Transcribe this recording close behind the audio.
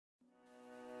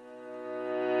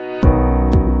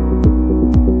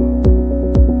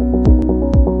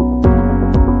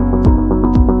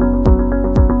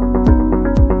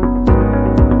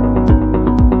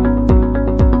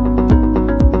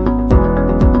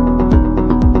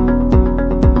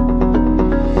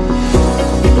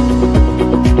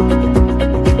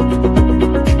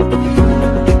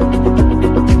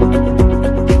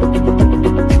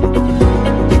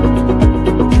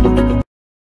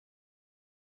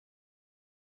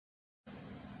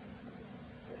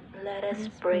Let us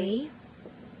pray.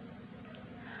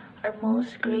 Our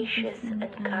most gracious and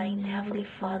kind Heavenly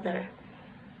Father,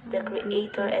 the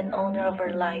Creator and owner of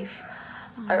our life,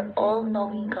 our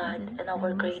all-knowing God and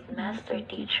our great Master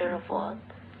Teacher of all.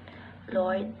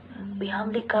 Lord, we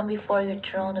humbly come before your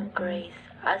throne of grace,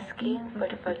 asking for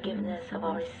the forgiveness of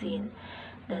our sin,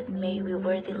 that may we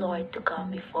worthy, Lord, to come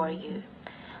before you.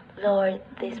 Lord,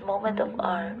 this moment of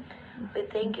hour, we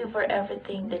thank you for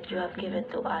everything that you have given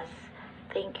to us.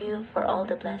 Thank you for all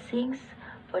the blessings,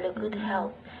 for the good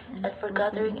health, and for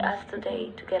gathering us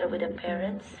today together with the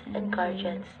parents and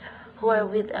guardians who are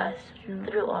with us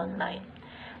through online.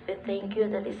 We thank you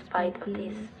that despite of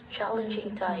this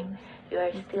challenging time, you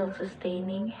are still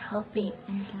sustaining, helping,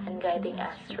 and guiding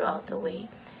us throughout the way.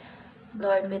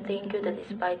 Lord, we thank you that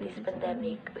despite this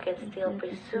pandemic, we can still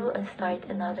pursue and start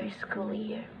another school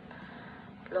year.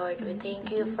 Lord, we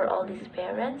thank you for all these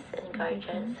parents and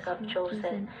guardians who have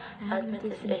chosen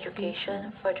Adventist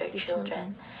education for their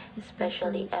children,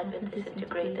 especially Adventist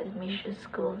Integrated Mission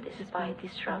School despite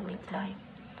this struggling time.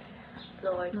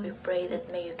 Lord, we pray that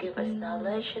may you give us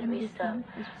knowledge and wisdom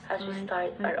as we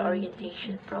start our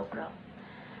orientation program.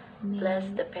 Bless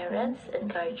the parents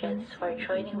and guardians who are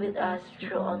joining with us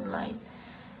through online.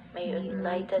 May you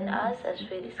enlighten us as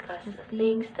we discuss the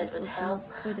things that would help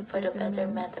for the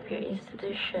betterment of your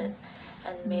institution,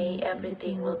 and may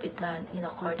everything will be done in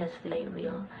accordance with thy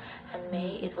will, and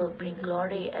may it will bring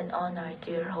glory and honor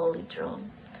to your holy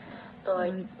throne.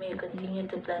 Lord, may you continue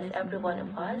to bless every one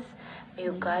of us. May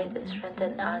you guide and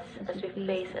strengthen us as we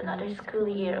face another school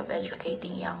year of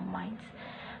educating young minds,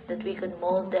 that we could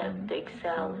mold them to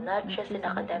excel not just in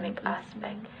academic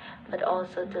aspect, but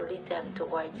also to lead them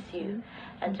towards you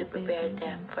and to prepare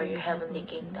them for your heavenly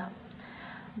kingdom.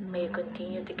 May you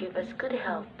continue to give us good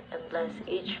health and bless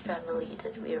each family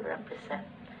that we represent.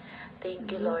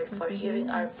 Thank you, Lord, for hearing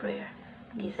our prayer.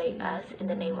 This I ask in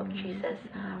the name of Jesus,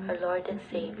 our Lord and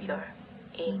Savior.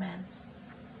 Amen.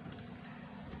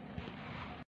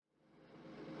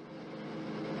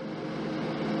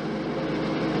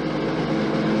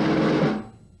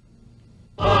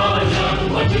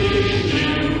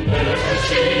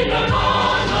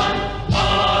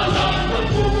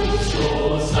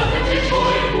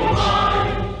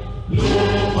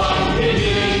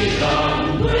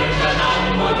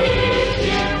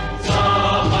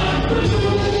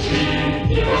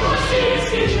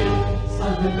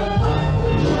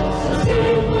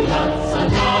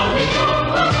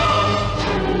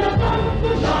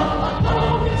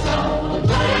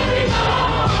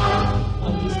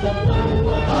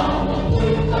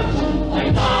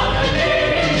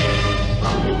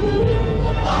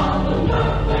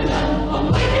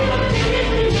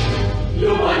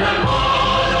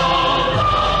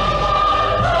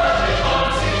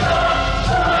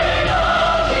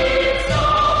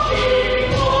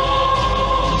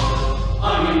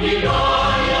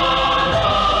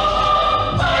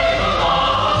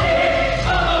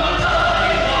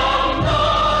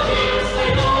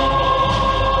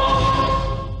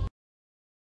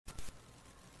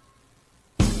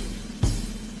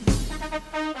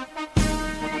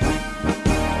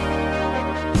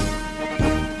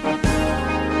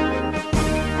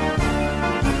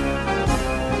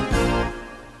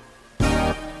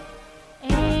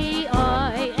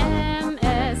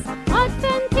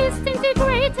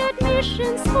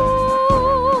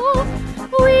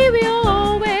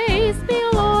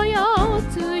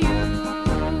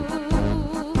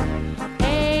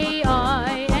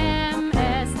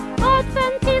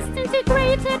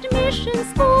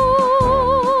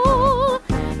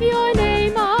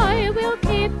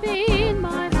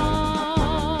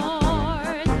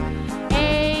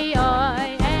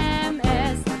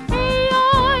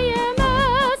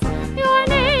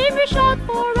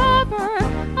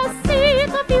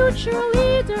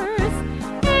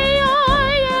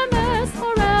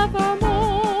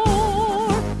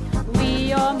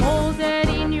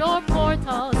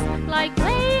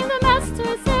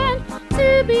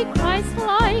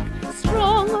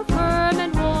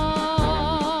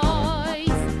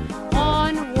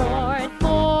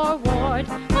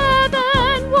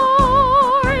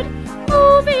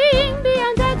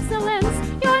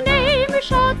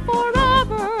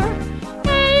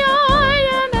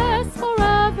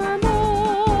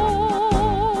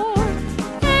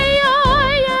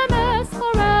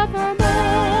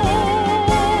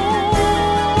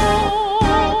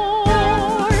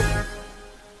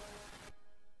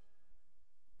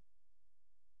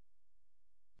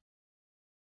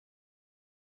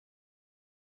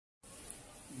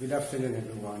 Good afternoon,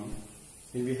 everyone.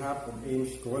 On behalf of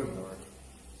AIMS School Board,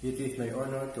 it is my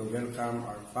honor to welcome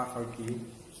our faculty,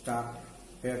 staff,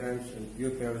 parents and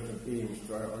pupils of Ames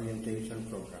to our orientation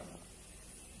program.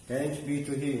 Thanks be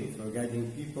to him for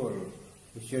guiding people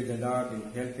who share the love in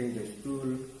helping the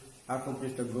school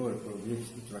accomplish the goal for which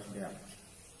it was built.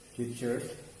 Teachers,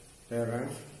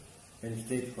 parents, and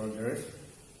stakeholders,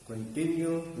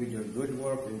 continue with your good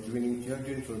work in training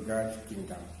children for God's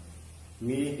kingdom.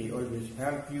 May He always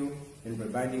help you in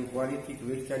providing quality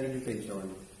Christian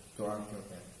education to our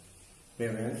children.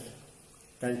 Parents,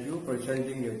 thank you for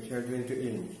sending your children to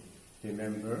Ames.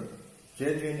 Remember,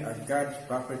 children are God's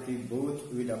property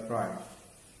bought with a price.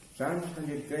 Psalms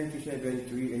 127,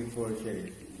 3 and 4 says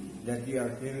that they are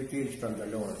heritage from the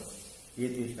Lord.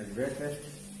 It is the greatest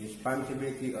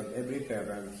responsibility of every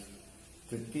parent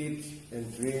to teach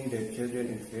and train their children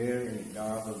in fear and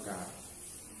love of God.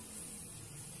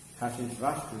 Has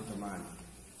entrusted to man,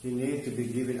 he needs to be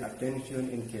given attention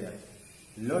and care.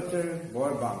 Lothar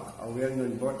Burbank, a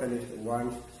well-known botanist,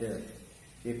 once said,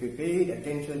 "If we paid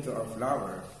attention to our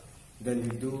flowers, then we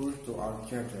do to our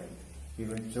children. We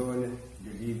will soon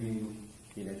be living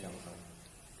in a jungle."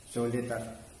 So let us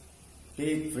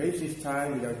take precious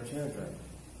time with our children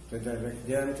to direct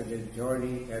them to their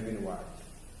journey heavenward.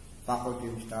 Faculty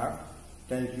and staff,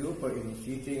 thank you for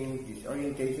initiating this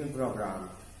orientation program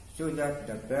so that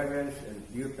the parents and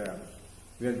pupils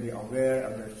will be aware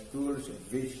of the school's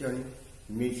vision,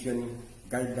 mission,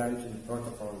 guidelines, and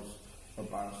protocols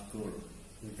of our school.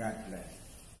 God bless.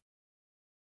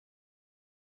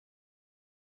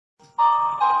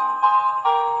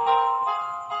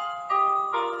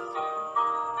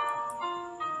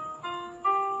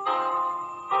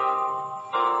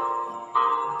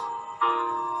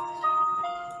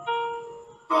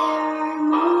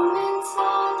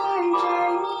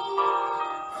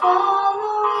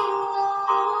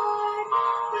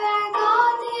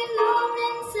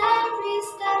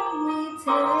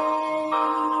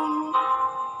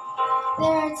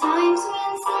 There are times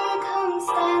when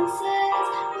circumstances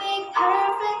make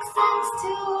perfect sense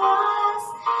to us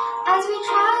as we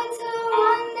try to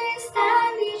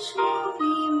understand each move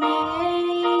we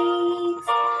make.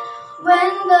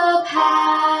 When the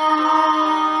path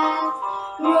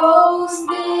grows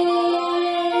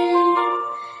dim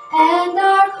and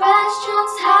our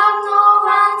questions have no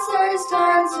answers,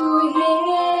 turn to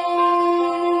Him.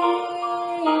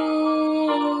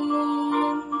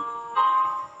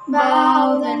 Bow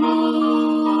the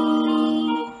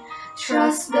knee,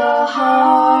 trust the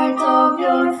heart of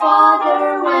your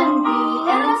Father when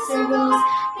the answer goes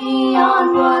beyond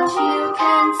what you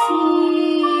can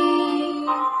see.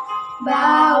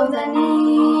 Bow the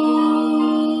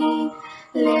knee,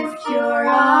 lift your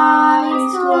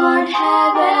eyes toward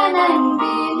heaven and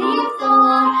believe the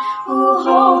one who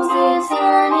holds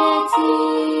eternity.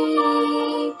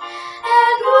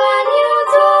 And when you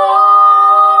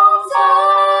don't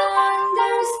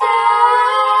understand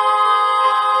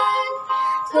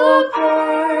the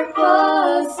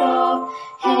purpose of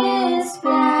His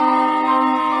plan,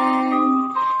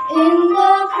 in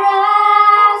the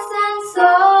presence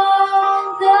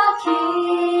of the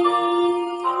King,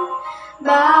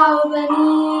 bow the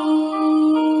knee.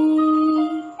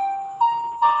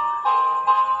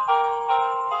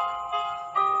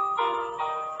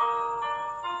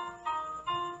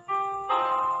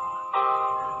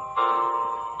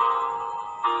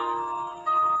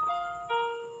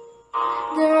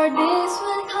 There are days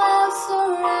when clouds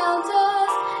surround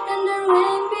us and the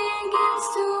rain begins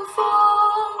to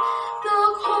fall. The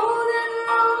cold and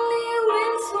lonely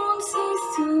winds won't cease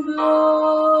to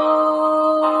blow.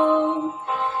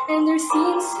 And there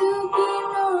seems to be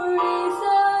no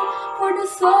reason for the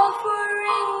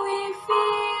suffering we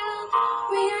feel.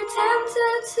 We are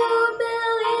tempted to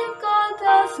believe God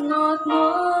does not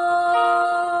know.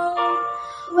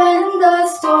 When the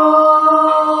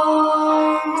storms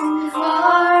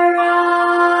arise,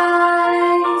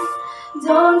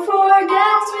 don't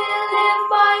forget we live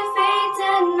by faith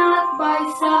and not by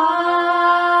sight.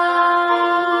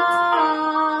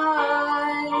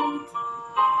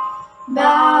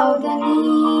 Bow the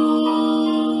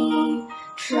knee,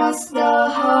 trust the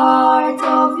heart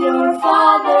of your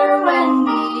Father when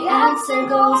the answer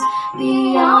goes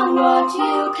beyond what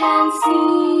you can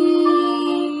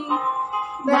see.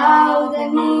 Bow the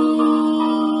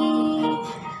knee,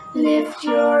 lift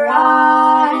your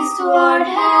eyes toward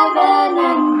heaven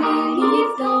and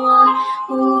believe the one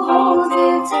who holds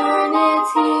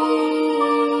eternity.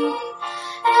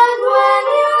 And when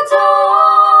you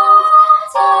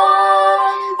don't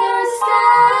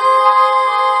understand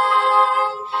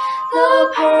the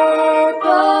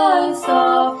purpose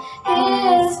of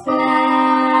His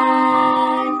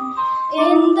plan,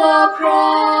 in the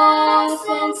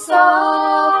presence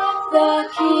of the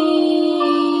King,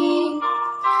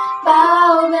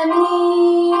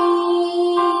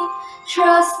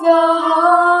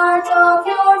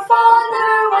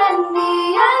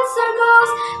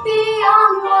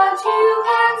 that you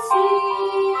can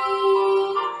see.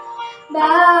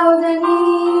 Bow the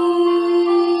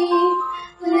knee,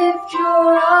 lift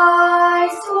your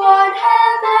eyes toward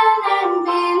heaven and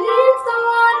believe the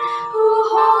one who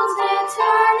holds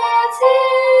eternity.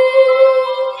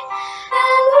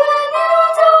 And when you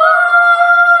don't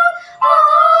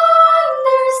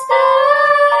understand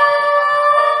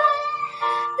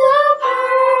the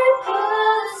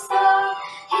purpose of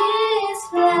His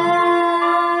plan,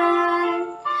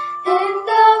 in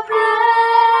the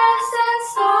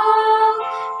presence of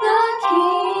the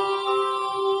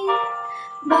King,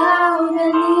 bow the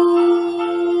knee,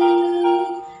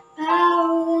 bow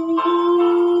the knee,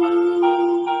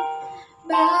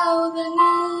 bow the knee.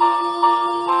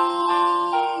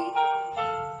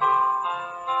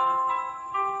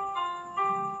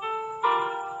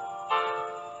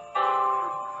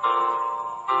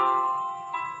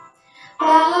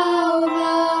 Bow the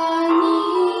knee.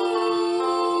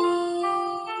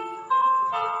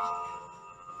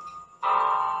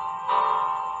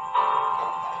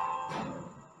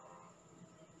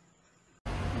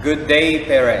 Good day,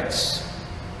 parents.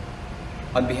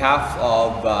 On behalf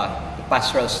of the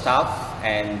pastoral staff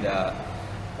and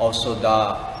also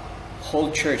the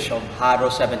whole church of Haro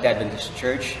Seventh-day Adventist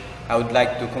Church, I would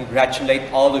like to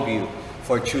congratulate all of you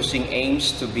for choosing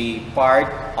AIMS to be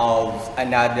part of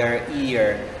another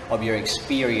year of your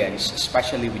experience,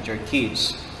 especially with your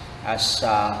kids, as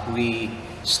we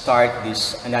start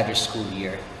this another school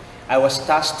year. I was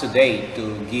tasked today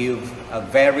to give a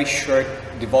very short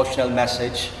devotional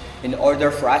message in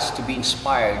order for us to be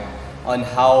inspired on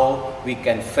how we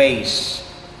can face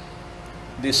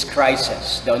this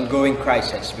crisis, the ongoing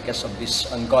crisis because of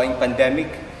this ongoing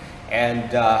pandemic.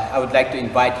 And I would like to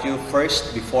invite you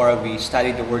first, before we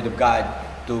study the Word of God,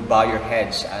 to bow your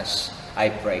heads as I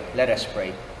pray. Let us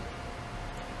pray.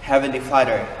 Heavenly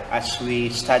Father, as we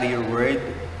study your Word,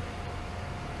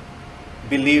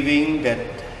 believing that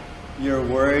your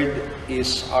Word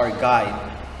is our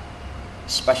guide,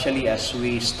 especially as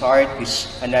we start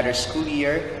this another school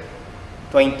year,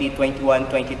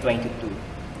 2021-2022.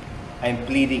 I'm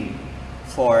pleading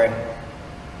for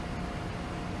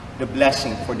the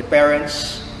blessing for the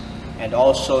parents and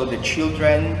also the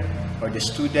children or the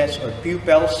students or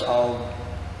pupils of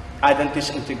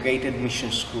Adventist Integrated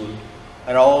Mission School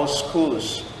and all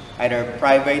schools, either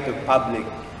private or public,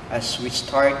 as we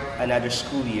start another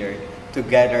school year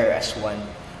together as one.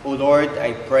 O Lord,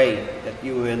 I pray that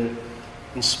you will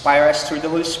inspire us through the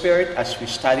Holy Spirit as we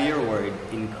study your word.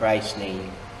 In Christ's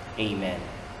name, amen.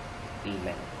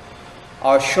 Amen.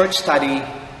 Our short study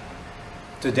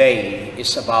today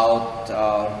is about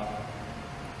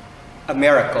a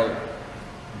miracle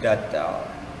that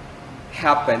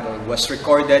happened or was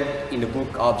recorded in the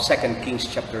book of 2 Kings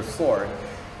chapter 4.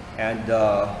 And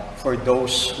for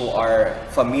those who are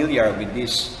familiar with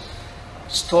this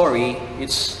story,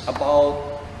 it's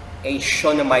about a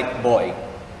Shunammite boy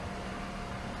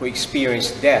who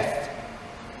experienced death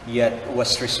yet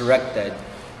was resurrected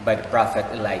by the prophet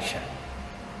Elisha.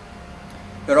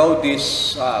 But all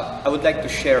this, I would like to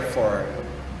share for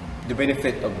the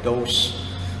benefit of those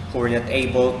who were not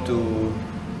able to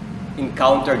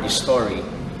encounter this story,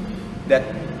 that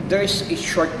there is a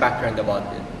short background about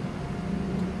it.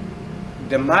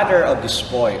 The mother of this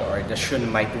boy, or the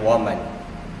Shunammite woman,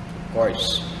 of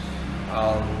course,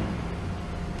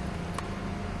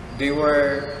 they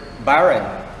were barren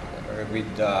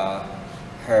with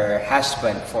her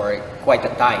husband for quite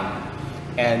a time.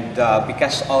 And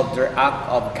because of their act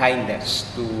of kindness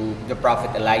to the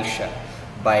prophet Elisha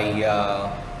by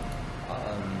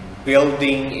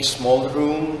building a small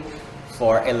room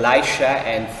for Elisha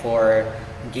and for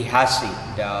Gehazi,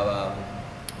 the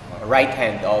right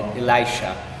hand of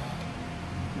Elisha,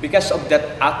 because of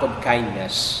that act of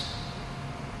kindness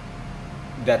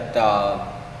that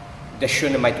the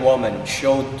Shunammite woman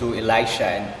showed to Elisha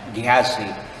and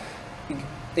Gehazi,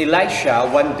 Elisha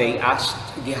one day asked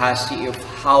Gehazi if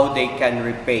how they can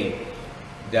repay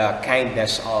the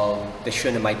kindness of the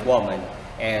Shunammite woman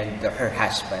and her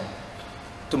husband.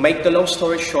 To make the long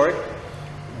story short,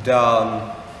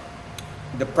 the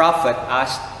prophet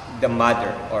asked the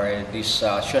mother, or this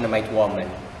Shunammite woman,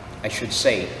 I should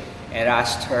say, and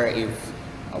asked her if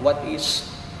what is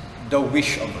the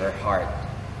wish of her heart.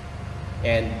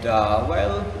 And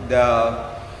well,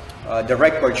 the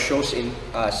record shows in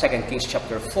 2 Kings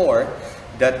chapter 4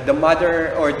 that the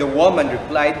mother or the woman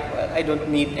replied, well, I don't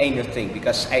need anything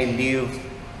because I live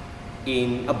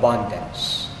in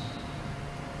abundance.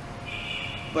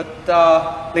 But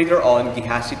later on,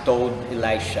 Gehazi told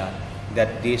Elisha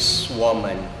that this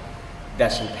woman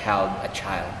doesn't have a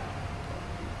child.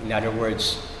 In other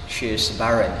words, she is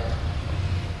barren.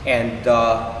 And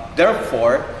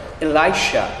therefore,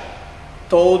 Elisha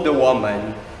told the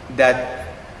woman that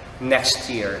next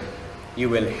year you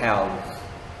will have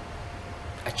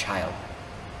a child.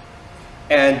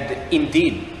 And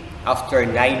indeed, after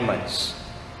 9 months,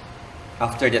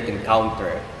 after that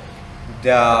encounter,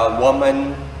 the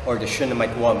woman, or the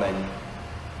Shunammite woman,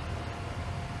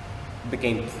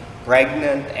 became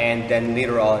pregnant, and then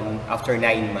later on, after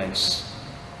 9 months,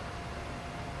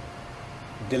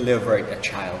 delivered a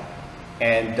child.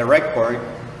 And the record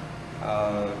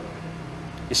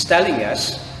is telling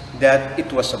us that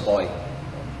it was a boy.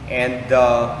 And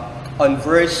on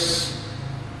verse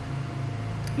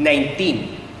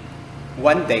 19,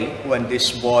 one day when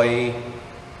this boy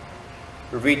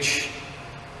reached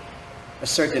a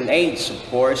certain age, of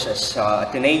course, as a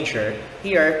teenager,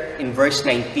 here in verse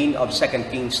 19 of 2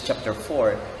 Kings chapter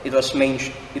 4, it was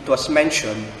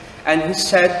mentioned, and he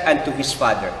said unto his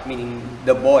father, meaning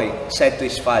the boy said to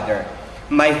his father,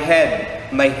 my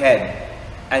head, my head.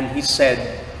 And he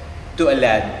said to a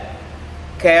lad,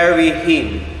 carry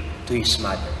him to his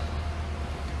mother.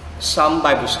 Some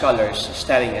Bible scholars is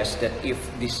telling us that if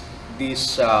this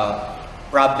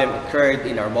problem occurred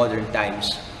in our modern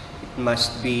times, it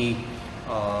must be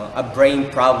a brain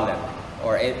problem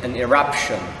or an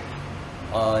eruption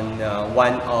on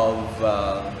one of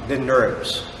the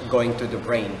nerves going to the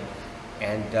brain.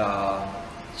 And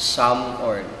some,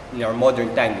 or in our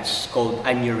modern time, it's called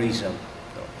aneurysm.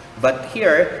 But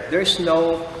here, there's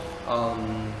no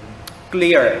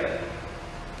clear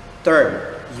term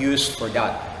used for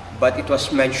that. But it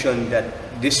was mentioned that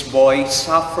this boy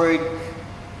suffered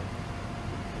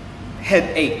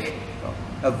headache,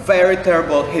 a very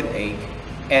terrible headache.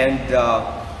 And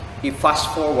if fast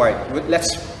forward,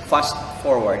 let's fast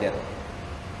forward it.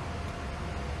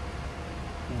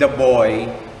 The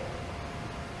boy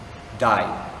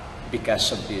died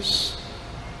because of this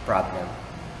problem.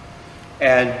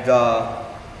 And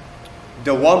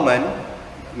the woman,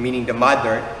 meaning the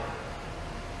mother,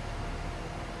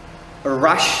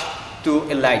 rushed to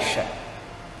Elisha.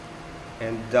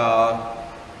 And of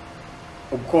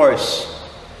course,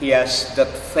 he has that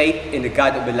faith in the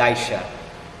God of Elisha,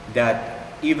 that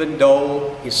even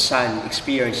though his son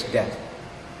experienced death,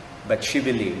 but she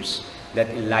believes that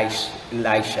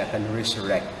Elisha can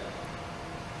resurrect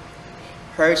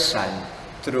her son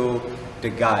through the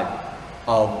God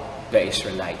of the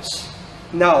Israelites.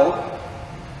 Now,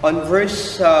 on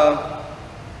verse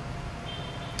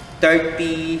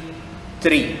 33,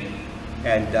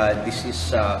 and this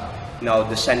is now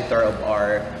the center of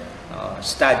our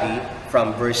study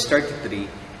from verse 33,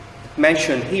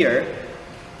 mentioned here,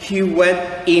 he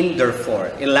went in,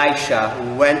 therefore, Elisha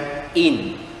went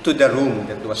in to the room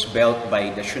that was built by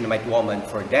the Shunammite woman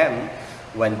for them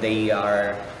when they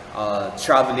are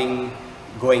traveling,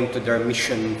 going to their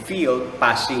mission field,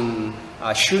 passing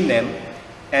Shunem.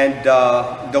 And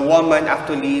the woman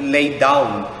actually laid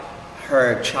down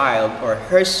her child or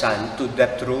her son to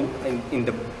that room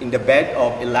in the bed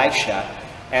of Elisha.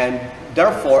 And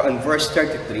therefore, on verse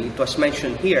 33, it was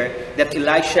mentioned here that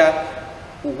Elisha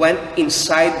went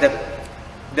inside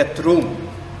that room,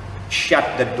 shut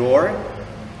the door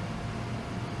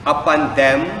upon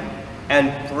them,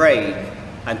 and prayed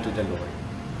unto the Lord.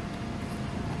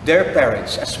 Dear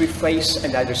parents, as we face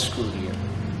another school year,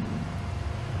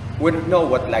 we don't know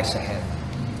what lies ahead.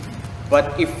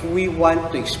 But if we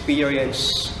want to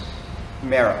experience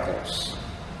miracles,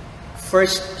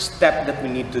 first step that we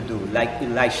need to do, like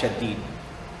Elisha did,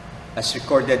 as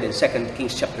recorded in 2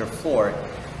 Kings chapter 4,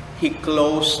 he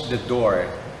closed the door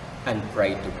and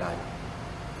prayed to God.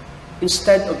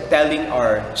 Instead of telling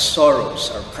our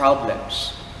sorrows, our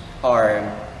problems, our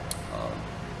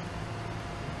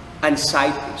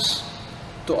anxieties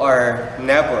to our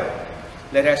neighbor,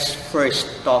 let us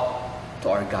first talk to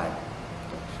our God.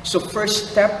 So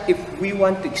first step, if we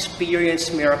want to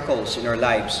experience miracles in our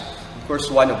lives, of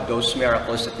course, one of those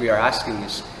miracles that we are asking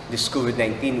is this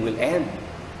COVID-19 will end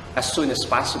as soon as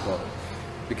possible.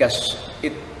 Because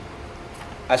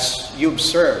as you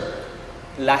observed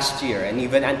last year and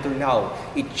even until now,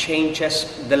 it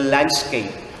changes the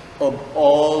landscape of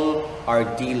all our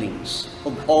dealings,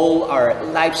 of all our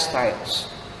lifestyles.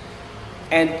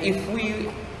 And if we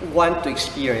want to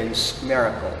experience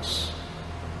miracles,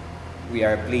 we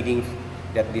are pleading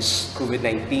that this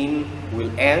COVID-19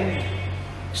 will end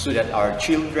so that our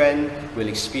children will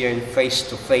experience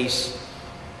face-to-face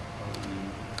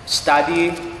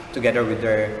study together with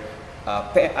their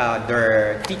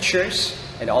teachers,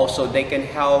 and also they can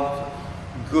have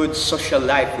good social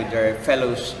life with their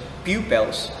fellow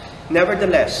pupils.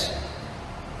 Nevertheless,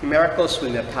 miracles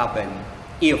will not happen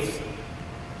if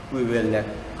we will not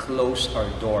close our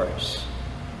doors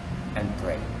and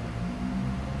pray.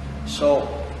 So,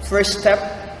 first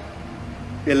step,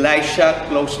 Elisha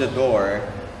closed the door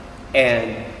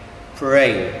and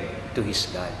prayed to his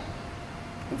God.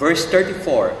 Verse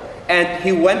 34, and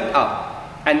he went up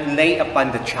and lay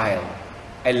upon the child.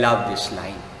 I love this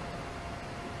line.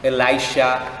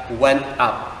 Elisha went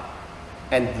up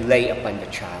and lay upon the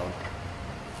child.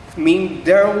 I mean,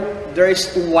 there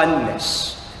is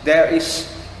oneness. There is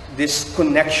this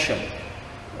connection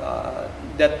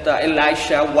that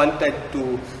Elisha wanted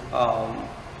to,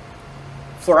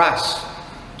 for us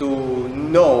to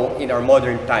know in our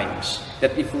modern times,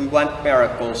 that if we want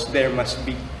miracles, there must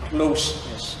be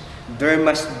closeness. There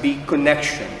must be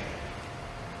connection.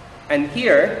 And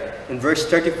here, in verse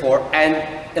 34,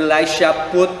 and Elisha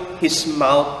put his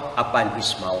mouth upon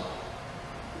his mouth.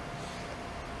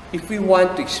 If we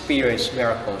want to experience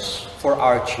miracles for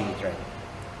our children,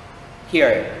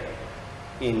 here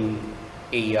in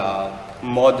a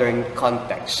modern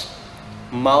context,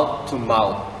 mouth to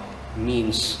mouth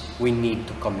means we need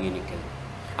to communicate.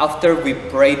 After we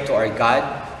pray to our God,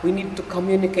 we need to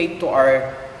communicate to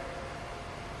our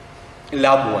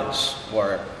loved ones,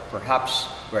 or perhaps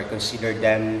we consider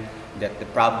them that the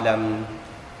problem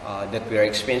that we are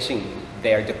experiencing,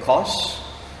 they are the cause.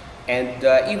 And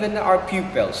even our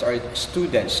pupils, our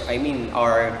students, I mean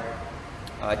our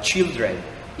children,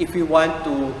 if we want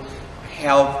to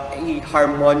have a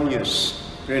harmonious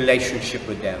relationship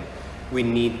with them, we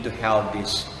need to have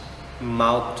this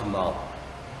mouth-to-mouth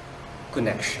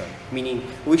connection. Meaning,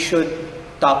 we should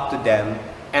talk to them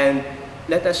and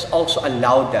let us also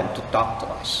allow them to talk to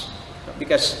us.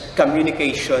 Because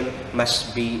communication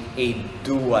must be a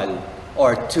dual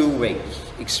or two-way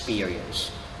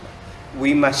experience.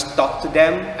 We must talk to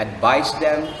them, advise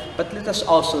them, but let us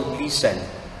also listen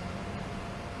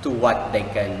to what they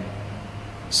can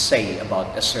say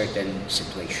about a certain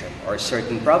situation or a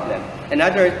certain problem.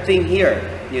 Another thing here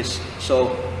is,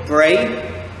 so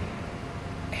pray,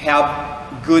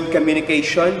 have good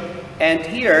communication, and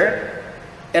here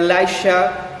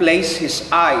Elisha placed his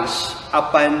eyes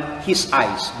upon his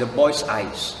eyes, the boy's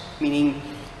eyes, meaning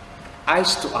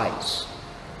eyes to eyes.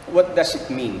 What does it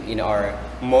mean in our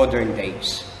modern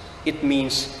days? It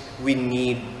means we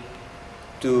need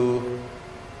to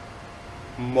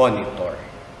monitor.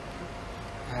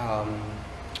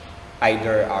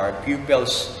 Either our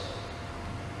pupils,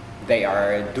 they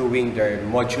are doing their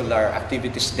modular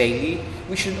activities daily,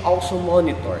 we should also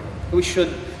monitor. We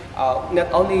should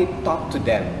not only talk to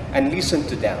them and listen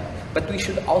to them, but we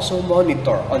should also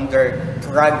monitor on their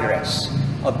progress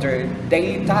of their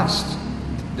daily tasks,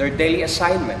 their daily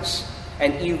assignments.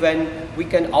 And even we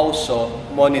can also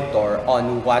monitor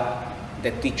on what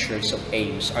the teachers of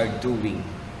AIMS are doing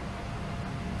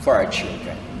for our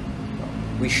children.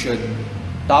 We should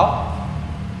talk,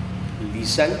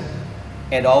 listen,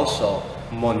 and also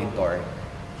monitor.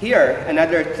 Here,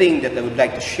 another thing that I would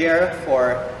like to share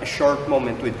for a short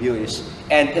moment with you is,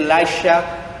 and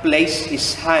Elisha placed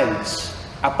his hands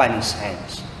upon his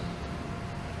hands.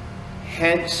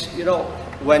 Hands, you know,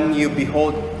 when you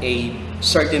behold a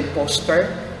certain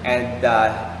poster and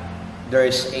there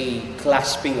is a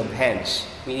clasping of hands,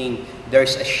 meaning there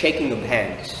is a shaking of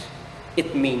hands,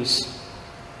 it means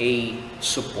a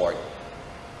support,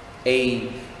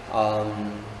 a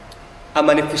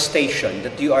manifestation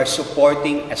that you are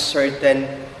supporting a certain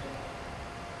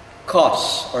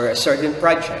cause or a certain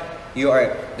project.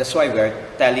 That's why we're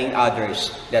telling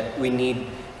others that we need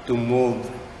to move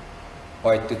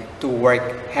or to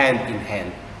work hand in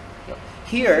hand.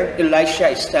 Here, Elisha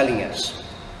is telling us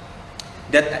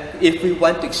that if we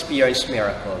want to experience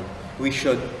miracle, we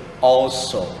should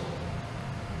also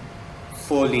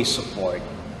fully support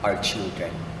our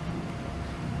children.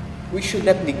 We should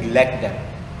not neglect them.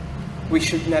 We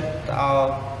should not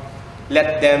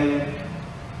let them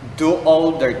do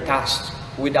all their tasks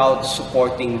without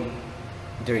supporting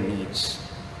their needs.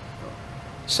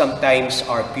 Sometimes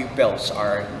our pupils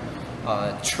are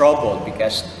troubled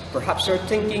because perhaps they're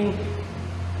thinking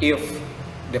if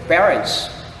the parents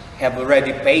have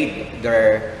already paid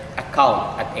their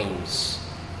account at AIMS.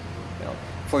 You know,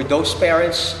 for those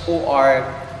parents who are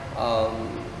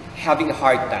having a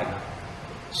hard time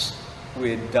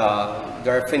with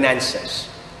their finances,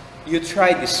 you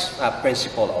try this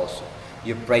principle also.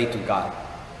 You pray to God.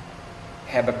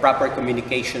 Have a proper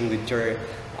communication with your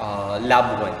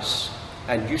loved ones.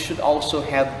 And you should also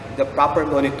have the proper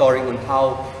monitoring on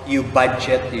how you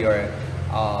budget your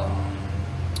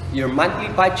monthly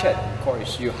budget, of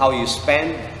course, how you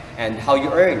spend and how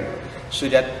you earn, so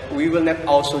that we will not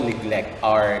also neglect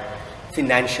our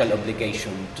financial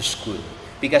obligation to school.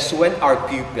 Because when our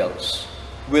pupils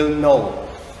will know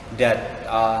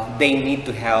that they need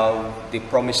to have the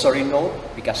promissory note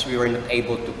because we were not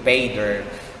able to pay their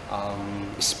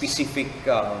specific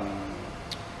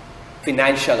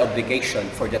financial obligation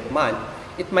for that month,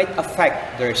 it might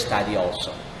affect their study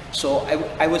also. So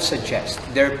I would suggest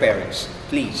their parents,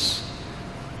 please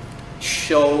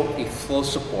show a full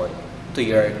support to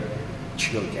your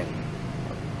children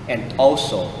and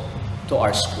also to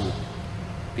our school,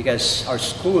 because our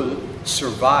school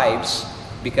survives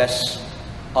because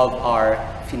of our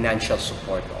financial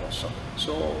support also.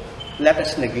 So let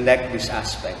us neglect this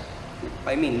aspect.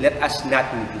 Let us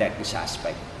not neglect this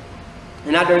aspect.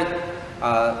 Another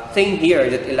thing here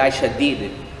that Elisha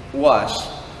did was,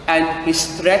 and he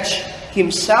stretched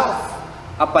himself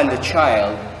upon the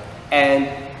child, and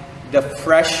the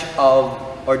flesh of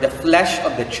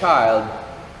the child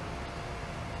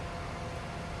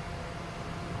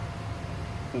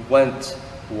went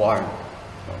warm,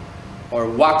 or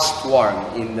waxed warm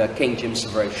in the King James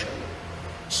Version.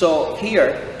 So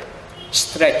here,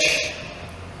 stretch.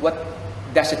 What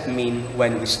does it mean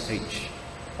when we stretch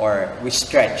or we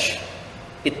stretch?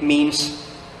 It means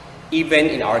even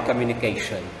in our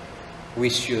communication, we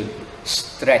should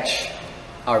stretch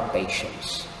our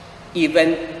patience.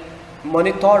 Even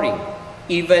monitoring,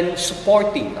 even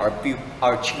supporting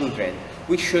our children,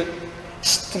 we should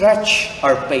stretch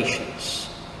our patience.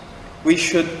 We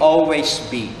should always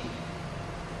be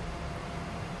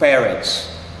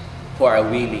parents who are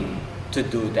willing to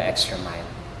do the extra mile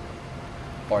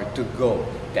or to go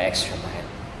the extra mile.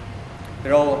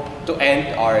 To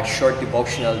end our short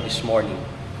devotional this morning,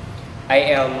 I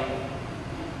am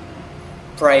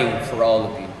praying for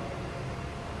all of you,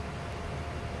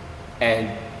 and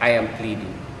I am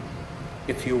pleading,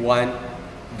 if you want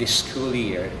this school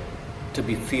year to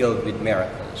be filled with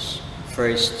miracles,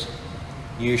 first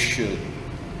you should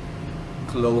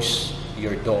close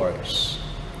your doors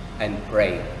and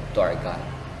pray to our God.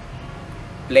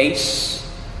 Place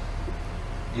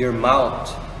your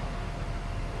mouth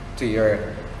to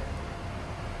your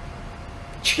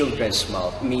children's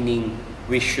mouth, meaning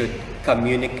we should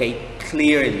communicate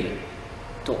clearly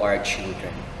to our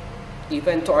children.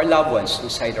 Even to our loved ones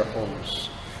inside our homes,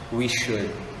 we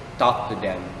should talk to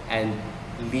them and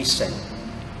listen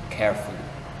carefully.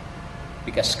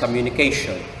 Because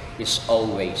communication is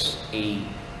always a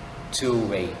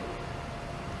two-way.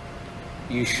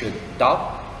 You should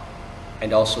talk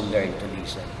and also learn to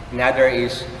listen. Another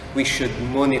is we should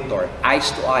monitor,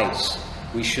 eyes to eyes.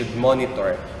 We should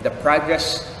monitor the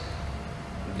progress,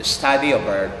 the study of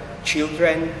our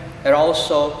children, and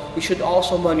also we should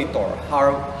also monitor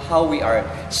how we are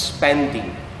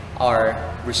spending our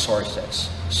resources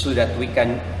so that we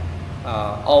can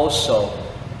also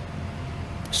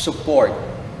support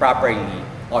properly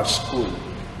our school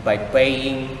by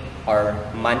paying our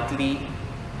monthly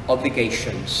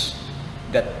obligations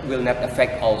that will not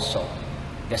affect also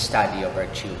the study of our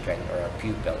children or our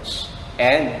pupils.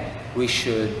 And we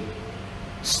should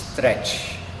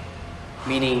stretch,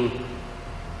 meaning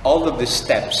all of the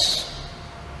steps.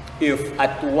 If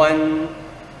at one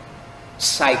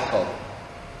cycle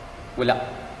wala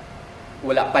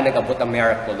pa nag-abot ang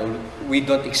miracle, or we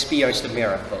don't experience the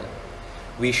miracle,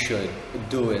 we should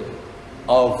do it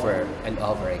over and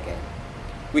over again.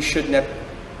 We should not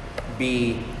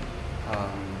be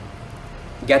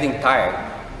getting tired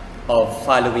of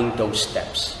following those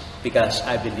steps, because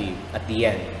I believe at the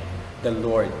end the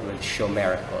Lord will show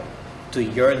miracle to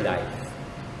your life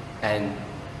and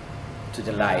to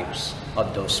the lives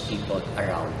of those people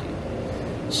around you.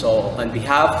 So on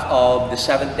behalf of the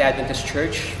Seventh-day Adventist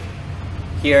Church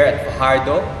here at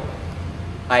Fajardo,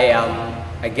 I am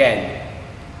again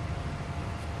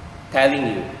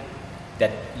telling you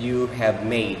that you have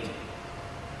made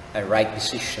a right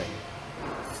decision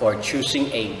for choosing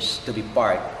Ames to be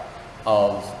part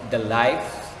of the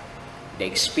life, the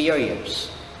experience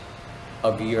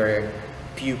of your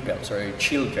pupils or your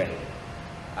children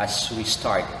as we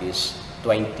start this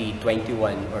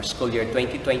 2021 or school year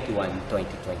 2021-2022.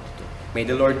 May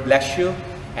the Lord bless you,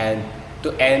 and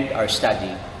to end our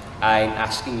study, I'm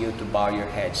asking you to bow your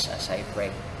heads as I pray.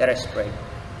 Let us pray.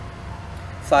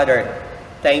 Father,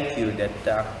 thank you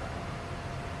that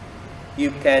you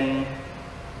can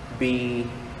be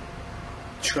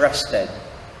trusted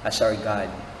as our God,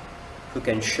 who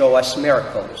can show us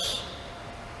miracles.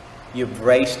 You've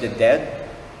raised the dead,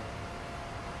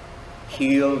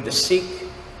 healed the sick,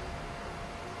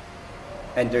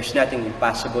 and there's nothing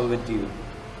impossible with you.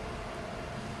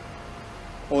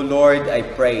 Oh Lord, I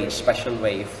pray in a special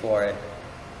way for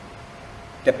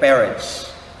the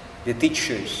parents, the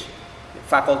teachers, the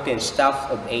faculty and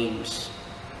staff of Ames,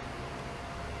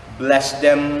 Bless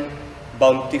them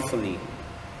bountifully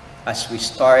as we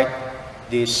start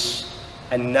this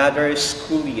another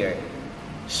school year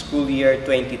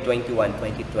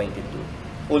 2021-2022.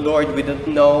 O Lord, we don't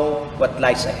know what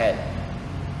lies ahead,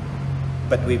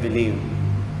 but we believe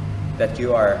that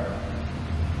you are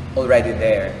already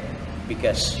there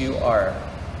because you are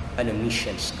an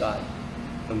omniscient God,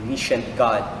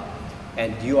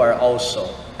 and you are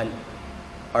also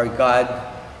our God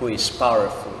who is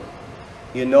powerful.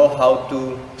 You know how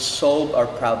to solve our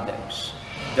problems.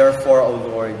 Therefore, O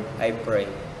Lord, I pray,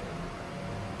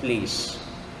 please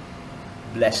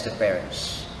bless the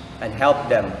parents and help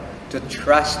them to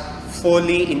trust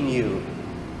fully in you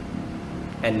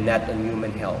and not on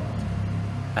human help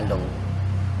alone.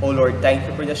 O Lord, thank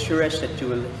you for the assurance that you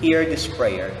will hear this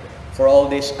prayer. For all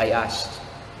this I ask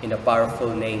in the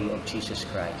powerful name of Jesus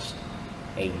Christ.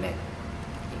 Amen.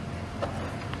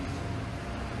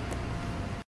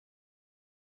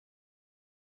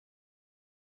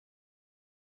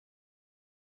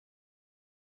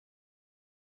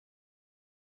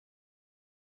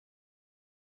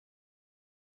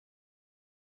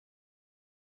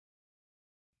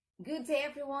 Good day,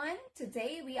 everyone.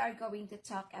 Today we are going to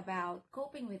talk about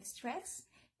coping with stress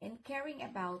and caring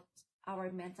about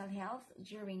our mental health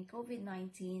during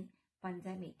COVID-19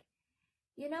 pandemic.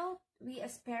 You know, we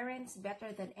as parents,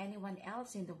 better than anyone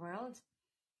else in the world,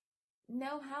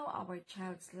 know how our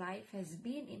child's life has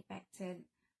been impacted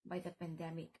by the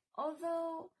pandemic.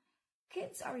 Although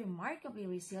kids are remarkably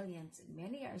resilient,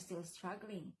 many are still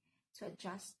struggling to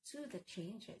adjust to the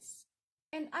changes.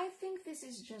 And I think this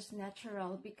is just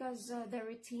natural because the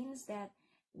routines that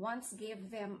once gave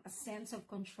them a sense of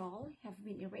control have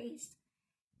been erased.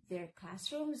 Their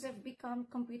classrooms have become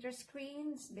computer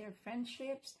screens, their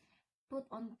friendships put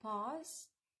on pause.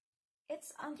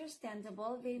 It's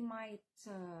understandable they might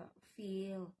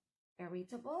feel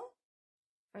irritable,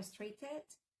 frustrated,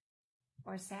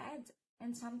 or sad,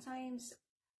 and sometimes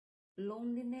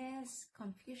loneliness,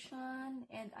 confusion,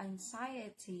 and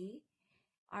anxiety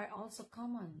are also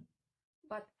common.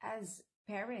 But as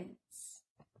parents,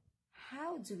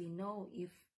 how do we know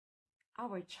if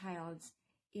our child's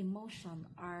emotions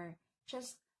are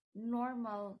just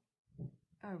normal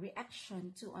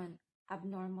reaction to an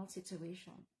abnormal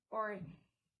situation, or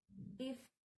if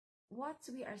what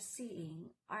we are seeing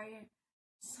are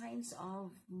signs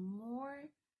of more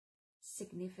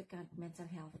significant mental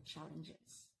health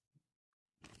challenges?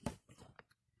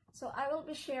 So I will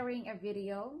be sharing a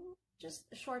video, just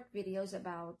short videos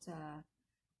about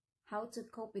how to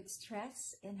cope with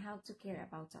stress and how to care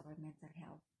about our mental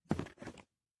health.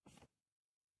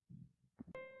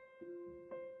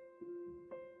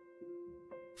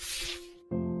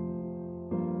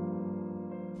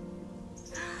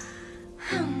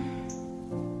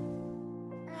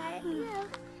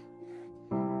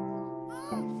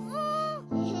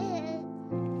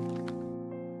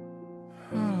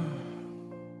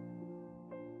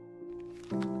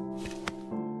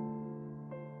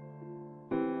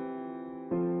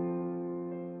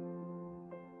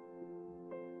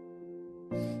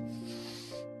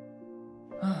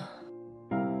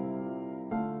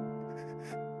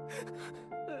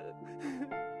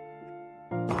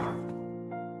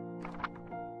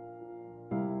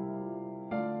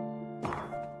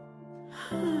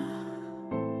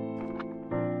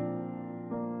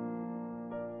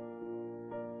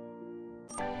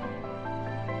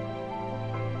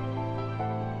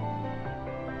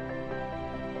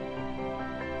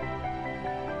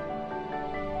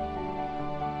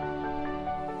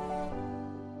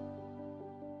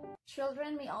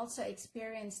 Children may also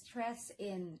experience stress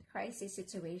in crisis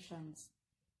situations.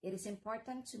 It is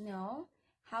important to know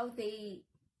how they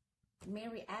may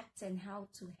react and how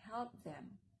to help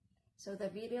them. So the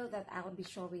video that I'll be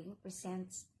showing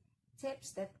presents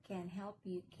tips that can help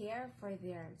you care for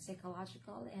their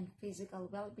psychological and physical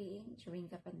well-being during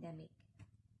the pandemic.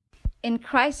 In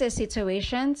crisis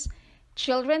situations,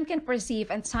 children can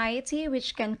perceive anxiety,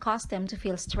 which can cause them to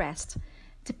feel stressed.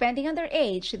 Depending on their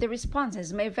age, the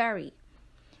responses may vary.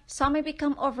 Some may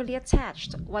become overly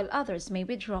attached, while others may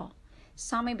withdraw.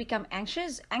 Some may become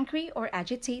anxious, angry, or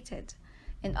agitated,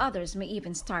 and others may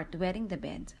even start wetting the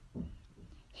bed.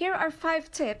 Here are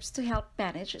 5 tips to help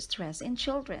manage stress in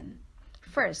children.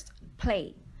 First,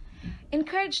 play.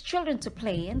 Encourage children to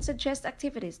play and suggest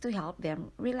activities to help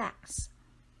them relax.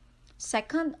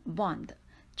 Second, bond.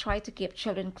 Try to keep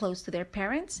children close to their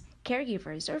parents,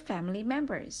 caregivers, or family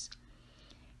members.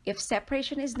 If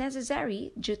separation is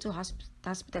necessary due to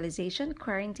hospitalization,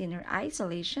 quarantine, or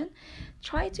isolation,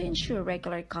 try to ensure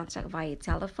regular contact via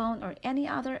telephone or any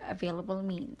other available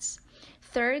means.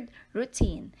 Third,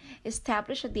 routine.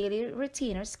 Establish a daily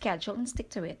routine or schedule and stick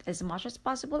to it as much as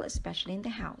possible, especially in the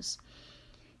house.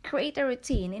 Create a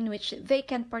routine in which they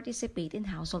can participate in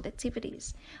household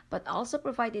activities, but also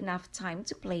provide enough time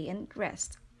to play and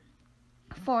rest.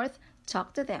 Fourth,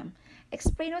 talk to them.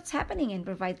 Explain what's happening and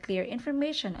provide clear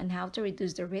information on how to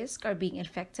reduce the risk of being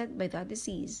infected by the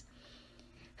disease.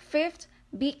 Fifth,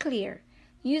 be clear.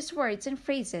 Use words and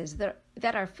phrases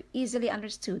that are easily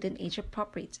understood and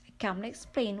age-appropriate. Calmly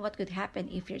explain what could happen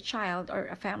if your child or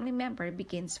a family member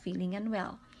begins feeling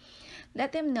unwell.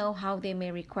 Let them know how they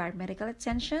may require medical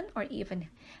attention or even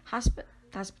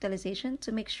hospitalization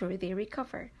to make sure they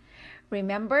recover.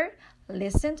 Remember,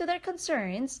 listen to their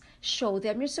concerns, show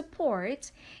them your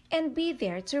support, and be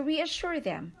there to reassure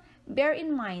them. Bear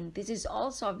in mind, this is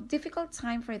also a difficult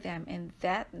time for them and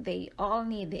that they all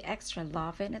need the extra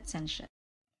love and attention.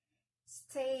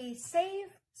 Stay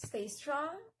safe, stay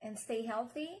strong, and stay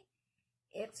healthy.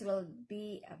 It will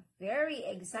be a very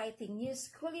exciting new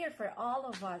school year for all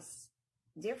of us.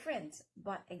 Different,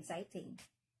 but exciting.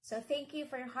 So thank you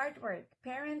for your hard work.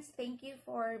 Parents, thank you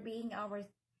for being our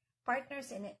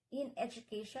partners in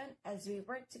education as we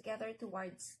work together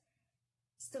towards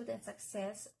student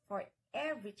success for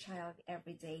every child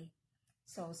every day.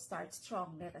 So start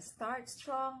strong. Let us start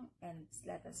strong and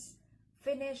let us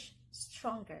finish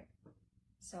stronger.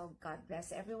 So God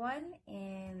bless everyone,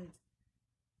 and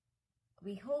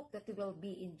we hope that you will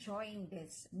be enjoying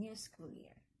this new school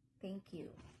year. Thank you.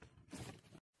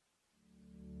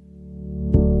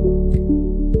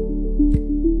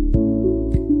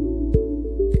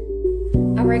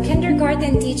 Our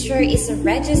kindergarten teacher is a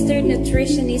registered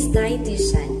nutritionist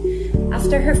dietitian.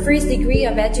 After her first degree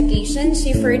of education,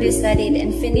 she further studied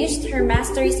and finished her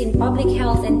master's in public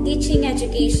health and teaching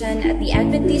education at the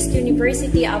Adventist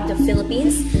University of the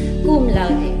Philippines, cum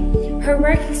laude. Her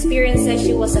work experience says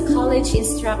she was a college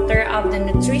instructor of the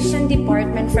nutrition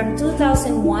department from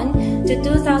 2001 to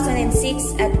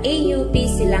 2006 at AUP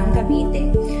Silang,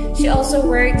 Cavite. She also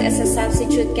worked as a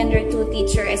substitute Kinder 2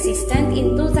 teacher assistant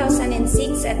in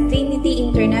 2006 at Trinity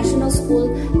International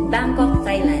School, Bangkok,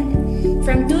 Thailand.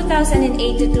 From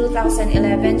 2008 to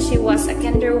 2011, she was a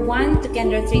Kinder 1 to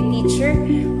Kinder 3 teacher,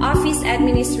 office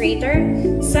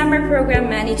administrator, summer program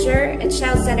manager, a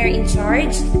child center in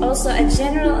charge, also a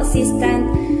general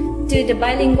assistant to the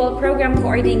bilingual program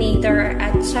coordinator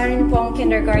at Charinpong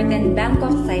Kindergarten,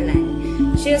 Bangkok, Thailand.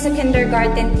 She is a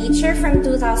kindergarten teacher from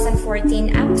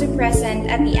 2014 up to present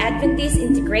at the Adventist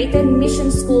Integrated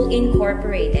Mission School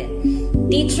Incorporated.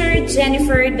 Teacher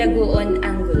Jennifer Daguon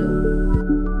Angulo.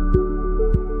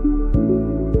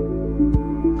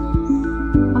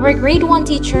 Our grade 1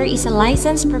 teacher is a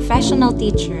licensed professional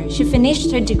teacher. She finished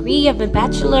her degree of a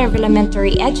Bachelor of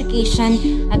Elementary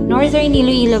Education at Northern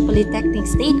Iloilo Polytechnic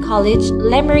State College,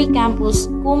 Lemery Campus,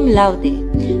 cum laude.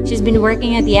 She's been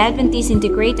working at the Adventist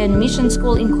Integrated Mission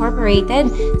School Incorporated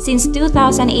since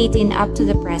 2018 up to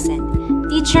the present.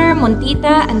 Teacher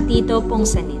Montita Antito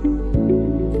Pongsanit.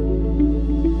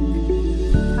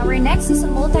 Our next is a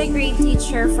multi-grade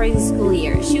teacher for the school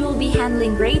year. She will be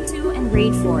handling grade 2 and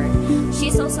grade 4. She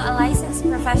is also a licensed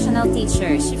professional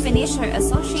teacher. She finished her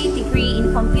associate degree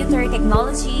in computer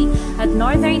technology at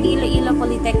Northern Iloilo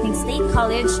Polytechnic State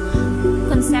College,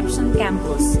 Concepcion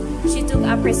Campus. She took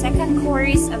up her second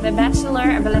course of a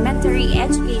Bachelor of Elementary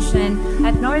Education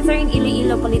at Northern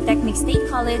Iloilo Polytechnic State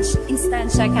College,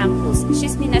 Instancia Campus.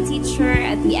 She's been a teacher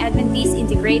at the Adventist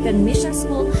Integrated Mission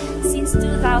School since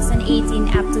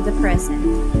 2018 up to the present.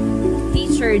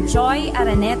 Teacher Joy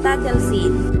Araneta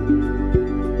Delfin.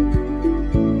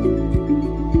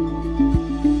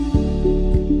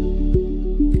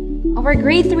 Our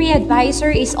grade 3 advisor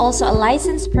is also a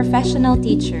licensed professional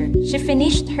teacher. She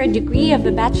finished her degree of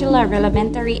a Bachelor of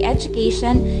Elementary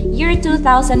Education year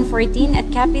 2014 at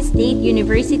Capiz State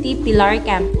University, Pilar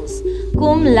Campus,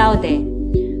 cum laude.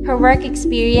 Her work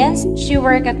experience, she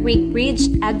worked at Wake Bridge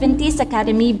Adventist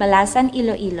Academy, Balasan,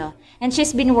 Iloilo. And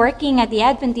she's been working at the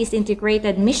Adventist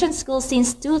Integrated Mission School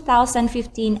since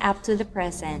 2015 up to the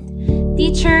present.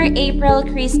 Teacher April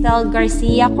Cristal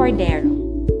Garcia Cordero.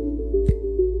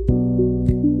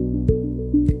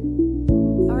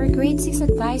 Grade 6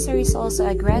 advisor is also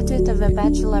a graduate of a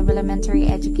Bachelor of Elementary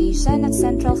Education at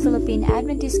Central Philippine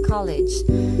Adventist College.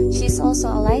 She is also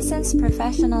a licensed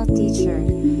professional teacher.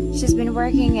 She's been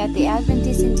working at the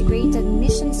Adventist Integrated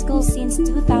Mission School since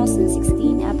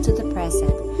 2016 up to the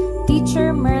present.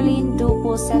 Teacher Merlin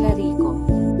Dupo Celerico.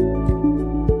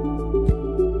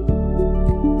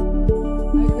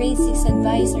 grade 6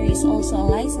 advisor is also a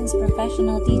licensed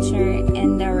professional teacher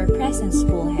and our present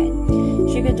school head.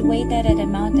 She graduated at the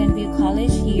Mountain View College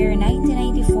year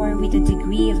 1994 with a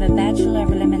degree of a Bachelor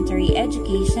of Elementary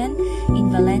Education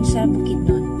in Valencia,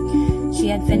 Bukidnon. She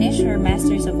had finished her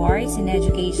Master's of Arts in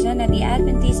Education at the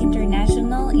Adventist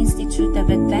International Institute of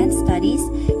Advanced Studies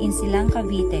in Silang,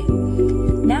 Cavite.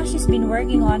 Now she's been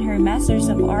working on her Master's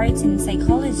of Arts in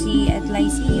Psychology at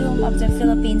Lyceum of the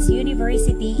Philippines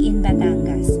University in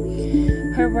Batangas.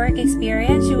 Her work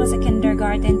experience, she was a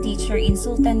kindergarten teacher in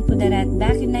Sultan Kudarat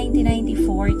back in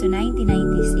 1994 to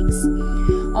 1996.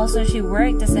 Also, she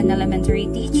worked as an elementary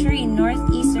teacher in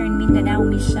Northeastern Mindanao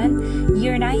Mission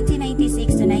year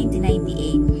 1996 to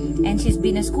 1998. And she's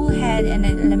been a school head and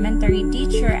an elementary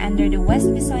teacher under the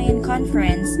West Visayan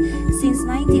Conference since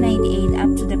 1998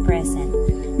 up to the present.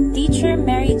 Teacher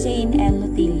Mary Jane L.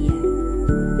 Lutilia.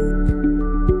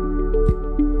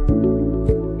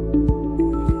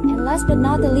 Last but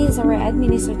not the least, our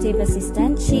administrative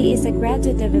assistant. She is a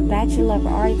graduate of a Bachelor of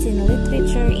Arts in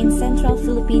Literature in Central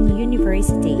Philippine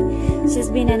University.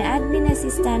 She's been an admin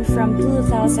assistant from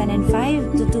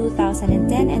 2005 to 2010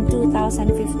 and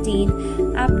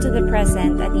 2015 up to the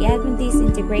present at the Adventist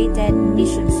Integrated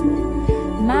Mission School.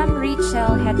 Ma'am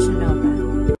Rachel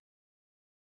Hechonova.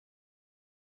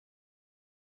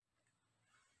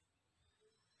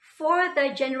 For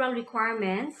the general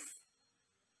requirements,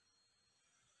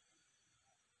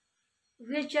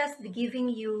 we'll just be giving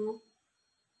you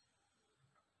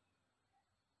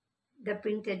the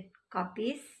printed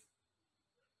copies.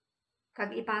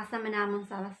 Kag ipasa man namon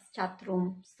sa chat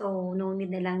room, so no need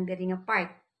na lang getting apart.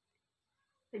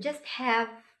 We'll just have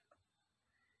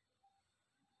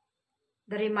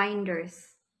the reminders.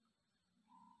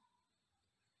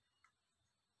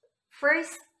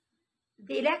 First,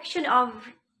 the election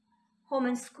of Home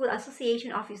and School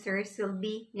Association officers will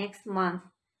be next month.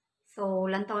 So,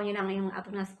 lantaw nyo lang yung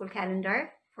atong na school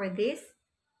calendar for this.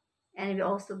 And we'll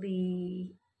also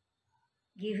be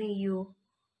giving you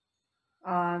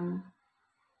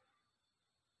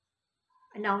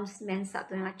announcements sa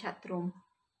atong nga chat room.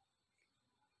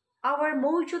 Our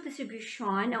module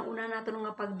distribution, ang una nato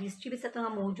nga pag-distribute sa atong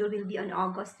nga module will be on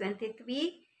August 23,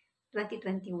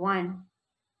 2021.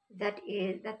 That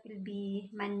will be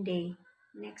Monday.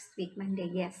 Next week, Monday,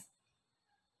 yes.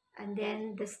 And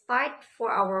then the start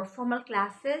for our formal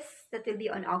classes, that will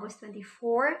be on August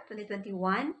 24, 2021,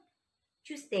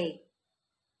 Tuesday.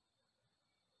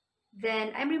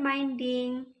 Then I'm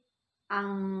reminding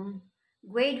ang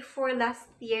grade 4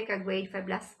 last year, ka grade 5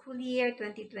 last school year,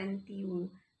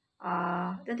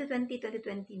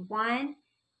 2020-2021,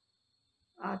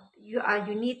 you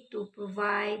need to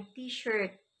provide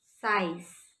t-shirt size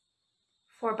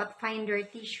for Pathfinder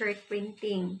t-shirt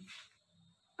printing.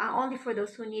 Only for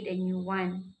those who need a new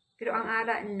one. Pero ang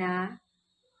ara na,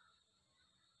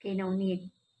 okay, no need.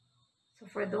 So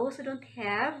for those who don't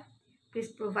have,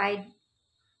 please provide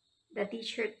the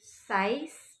t-shirt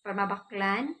size para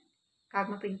mabaklan. Kag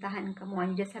maprintahan ka mo.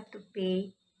 You just have to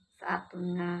pay sa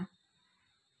aton nga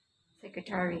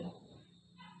secretary.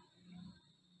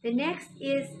 The next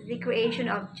is the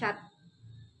creation of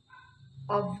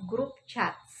group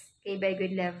chats, okay, by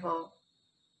grade level.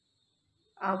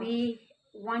 We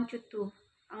want you to,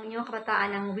 ang inyong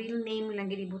kabataan, ang real name lang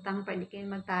gilibutang pa, hindi kayo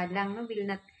magtalang, no? Will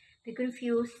not be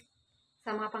confused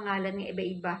sa mga pangalan ng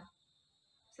iba-iba.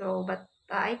 So, but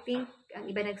I think ang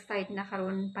iba nag-start na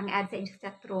karon pang-add sa inyong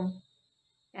chat room.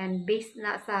 And based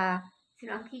na sa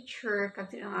sino ang teacher, kag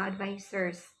sino ang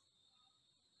advisors.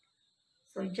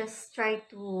 So, just try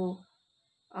to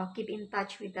keep in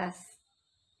touch with us.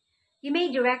 You may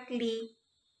directly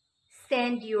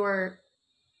send your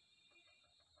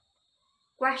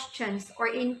questions or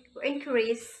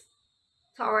inquiries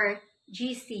to our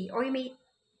GC, or you may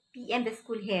PM the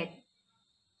school head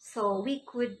so we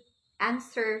could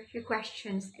answer your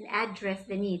questions and address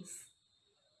the needs.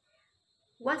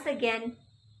 Once again,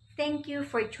 thank you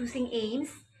for choosing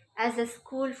Ames as a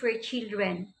school for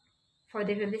children, for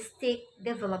the holistic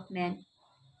development,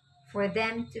 for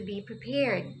them to be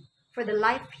prepared for the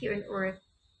life here on earth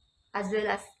as well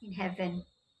as in heaven.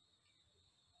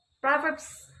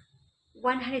 Proverbs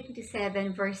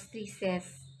 127 verse 3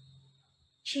 says,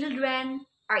 "Children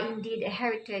are indeed a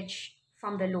heritage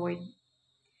from the Lord."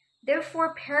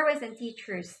 Therefore, parents and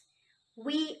teachers,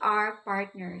 we are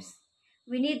partners.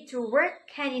 We need to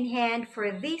work hand in hand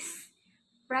for these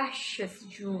precious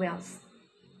jewels,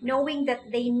 knowing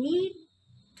that they need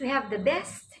to have the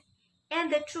best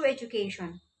and the true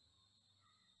education.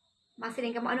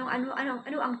 Masiling ka mo,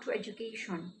 ano ang true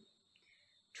education?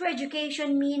 True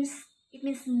education means, it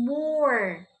means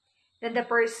more than the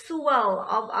pursual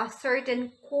of a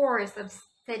certain course of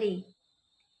study.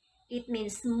 It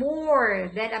means more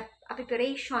than a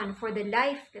preparation for the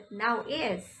life that now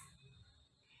is.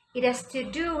 It has to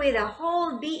do with the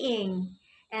whole being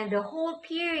and the whole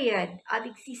period of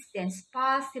existence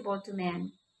possible to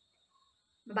man.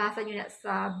 Mabasa nyo na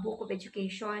sa Book of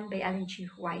Education by Ellen G.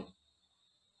 White.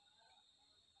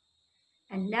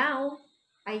 And now,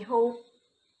 I hope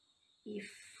if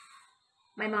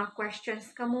may mga questions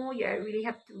ka mo, you really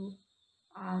have to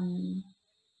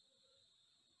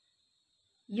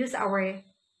use our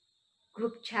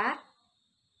group chat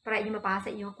para inyo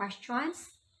mapasa inyong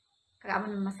questions,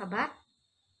 kagaman masabat.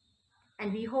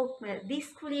 And we hope that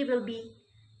this truly will be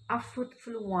a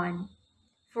fruitful one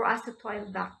for us to toil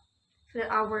back, so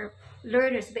that our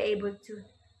learners be able to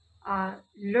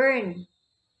learn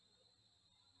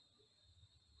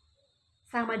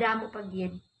sang madamo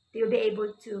pagyid. They will be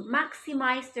able to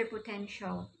maximize their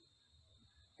potential,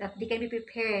 that they can be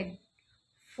prepared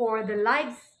for their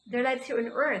lives here on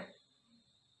earth,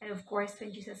 and of course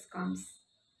when Jesus comes.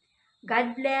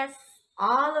 God bless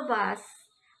all of us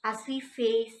as we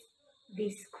face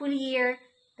this school year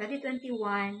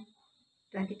 2021-2022.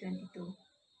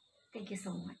 Thank you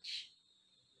so much.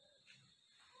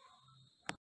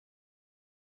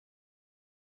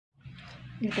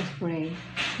 Let us pray.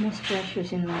 Most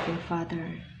precious and loving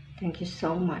Father, thank you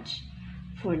so much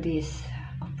for this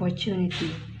opportunity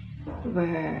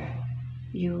where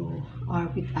you are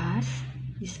with us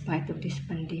despite of this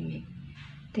pandemic.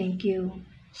 Thank you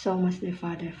so much, dear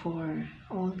Father, for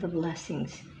all the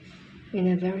blessings. In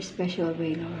a very special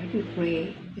way, Lord, we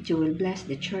pray that you will bless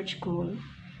the church school,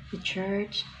 the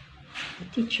church, the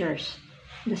teachers,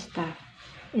 the staff,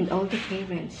 and all the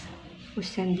parents who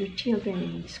send your children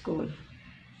in the school.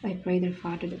 I pray, dear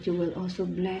Father, that you will also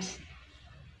bless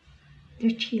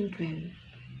their children,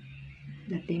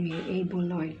 that they may be able,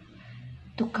 Lord,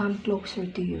 to come closer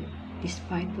to you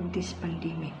despite of this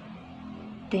pandemic.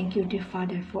 Thank you, dear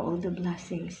Father, for all the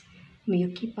blessings. May you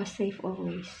keep us safe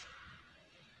always.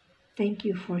 Thank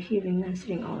you for hearing and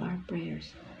answering all our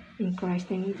prayers. In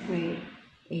Christ's name we pray.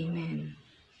 Amen.